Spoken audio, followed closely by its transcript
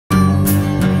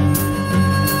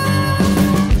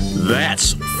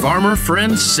farmer,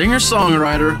 friend,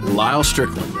 singer-songwriter, Lyal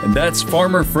Strickland. And that's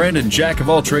farmer, friend, and jack of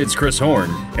all trades, Chris Horn.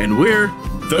 And we're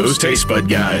those Tastebud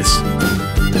guys.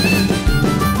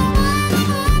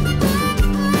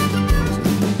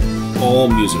 All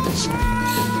music.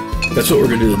 That's what we're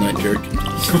going to do tonight, Jared.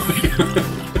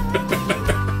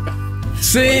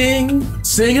 Sing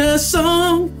a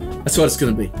song. That's what it's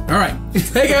going to be. All right.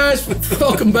 Hey, guys.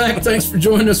 Welcome back. Thanks for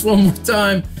joining us one more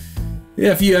time.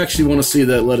 Yeah, if you actually want to see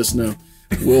that, let us know.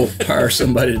 We'll hire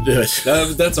somebody to do it.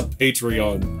 That's a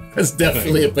Patreon. That's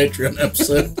definitely a Patreon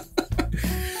episode.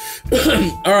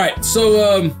 All right.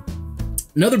 So,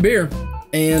 another beer.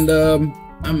 And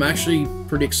I'm actually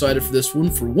pretty excited for this one.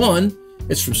 For one,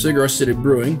 it's from Cigar City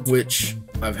Brewing, which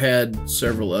I've had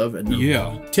several of, and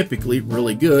they're typically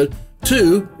really good.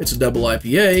 Two, it's a double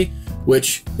IPA,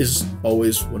 which is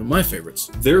always one of my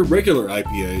favorites. Their regular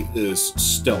IPA is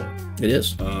stellar. It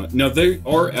is. Now, they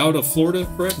are out of Florida,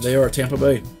 correct? They are Tampa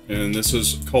Bay. And this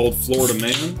is called Florida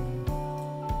Man?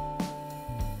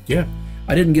 Yeah.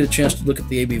 I didn't get a chance to look at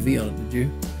the ABV on it, did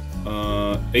you?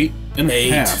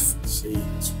 8.5. See,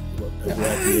 it's double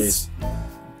IPAs.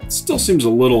 It still seems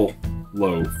a little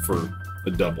low for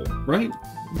a double, right?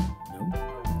 No.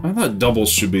 I thought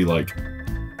doubles should be like,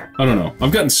 I don't know.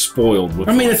 I've gotten spoiled with.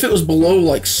 I mean, if it was below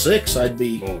like 6, I'd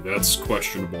be. Oh, that's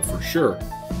questionable for sure.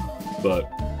 But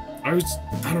I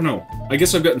don't know. I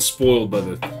guess I've gotten spoiled by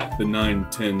the 9,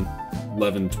 10,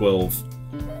 11, 12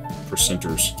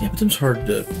 percenters. Yeah, but them's hard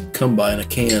to come by in a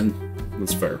can.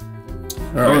 That's fair.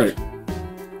 All right.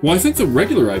 Well, I think the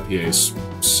regular IPA is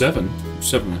 7,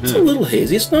 7.5. It's a little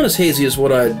hazy. It's not as hazy as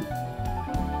what I'd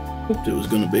hoped it was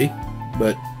going to be,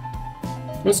 but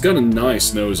it's got a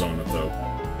nice nose on it, though.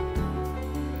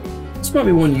 It's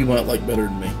probably one you might like better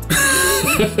than me.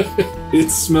 It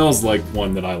smells like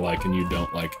one that I like and you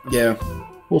don't like. Yeah,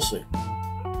 we'll see.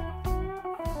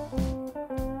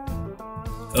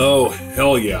 Oh,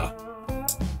 hell yeah.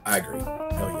 I agree.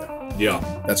 Hell yeah. Yeah.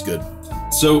 That's good.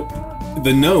 So,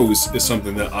 the nose is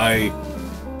something that I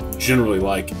generally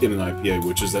like in an IPA,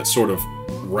 which is that sort of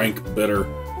rank, bitter,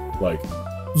 like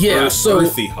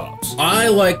earthy hops. I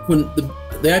like when the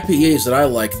IPAs that I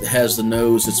like that has the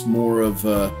nose, it's more of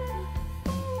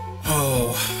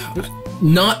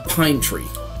not pine tree.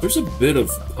 There's a bit of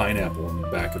pineapple in the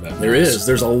back of that. There is.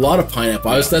 There's a lot of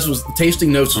pineapple. That was the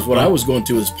tasting notes is what I was going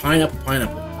to is pineapple.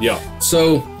 Yeah.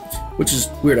 So, which is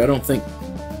weird. I don't think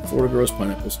Florida grows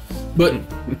pineapples, but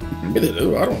maybe they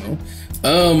do. I don't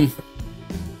know.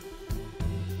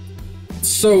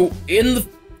 So in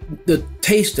the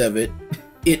taste of it,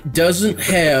 it doesn't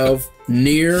have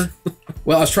near.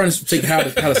 Well, I was trying to think how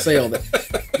to say all that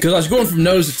because I was going from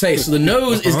nose to taste. So the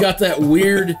nose has got that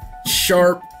weird,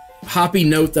 sharp, hoppy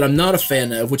note that I'm not a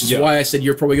fan of, which is why I said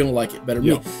you're probably going to like it better than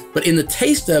me. But in the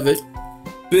taste of it,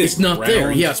 it's not round,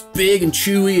 there. Yeah, it's big and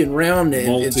chewy and round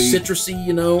and citrusy,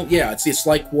 you know. Yeah, it's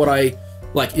like what I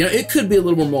like. You know, it could be a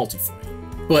little more malty for me.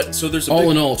 But so there's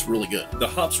all in all, it's really good. The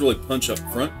hops really punch up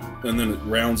front, and then it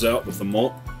rounds out with the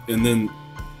malt, and then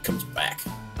comes back.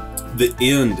 The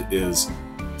end is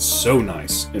so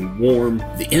nice and warm.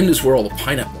 The end is where all the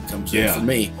pineapple comes in for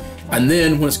me. And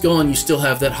then when it's gone, you still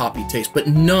have that hoppy taste, but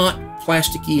not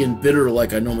plasticky and bitter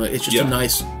like I normally. It's just a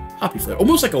nice hoppy flavor,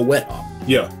 almost like a wet hop.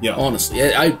 Yeah, yeah. Honestly,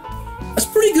 that's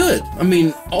pretty good. I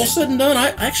mean, all said and done, I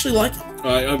actually like it.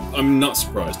 I'm not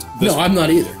surprised. No, I'm not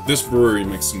either. This brewery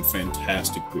makes some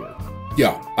fantastic beer.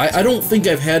 Yeah, I don't think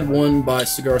I've had one by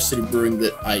Cigar City Brewing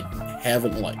that I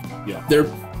haven't liked. Yeah.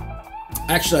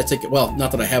 Actually, I take it, well,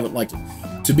 not that I haven't liked it.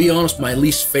 To be honest, my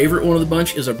least favorite one of the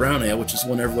bunch is a brown ale, which is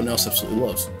one everyone else absolutely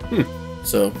loves.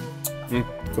 So,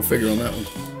 go figure on that one.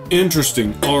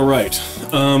 Interesting. All right.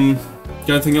 Got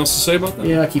anything else to say about that?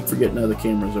 Yeah, I keep forgetting other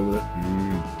cameras over there.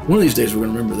 One of these days we're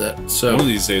going to remember that. So one of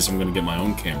these days I'm going to get my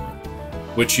own camera,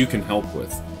 which you can help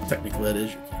with. Technically, that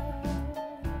is your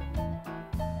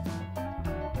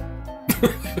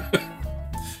camera.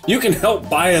 You can help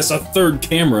buy us a third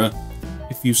camera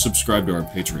if you subscribe to our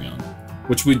Patreon,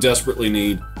 which we desperately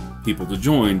need people to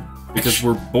join because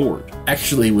we're bored.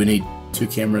 Actually, we need 2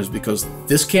 cameras because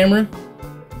this camera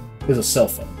is a cell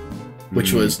phone,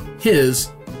 which was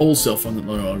his old cell phone that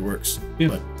no longer works. Yeah.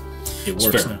 But it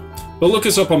works now. But look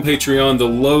us up on Patreon. The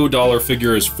low dollar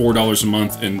figure is $4 a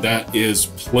month, and that is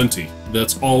plenty.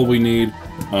 That's all we need.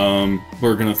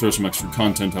 We're going to throw some extra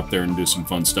content up there and do some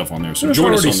fun stuff on there. So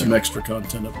join us on there. Some extra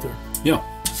content up there. Yeah.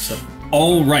 So.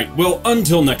 All right. Well,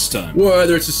 until next time.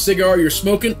 Whether it's a cigar you're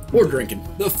smoking or drinking,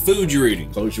 the food you're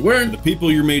eating, clothes you're wearing, the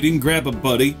people you're meeting, grab a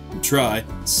buddy and try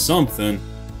something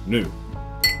new.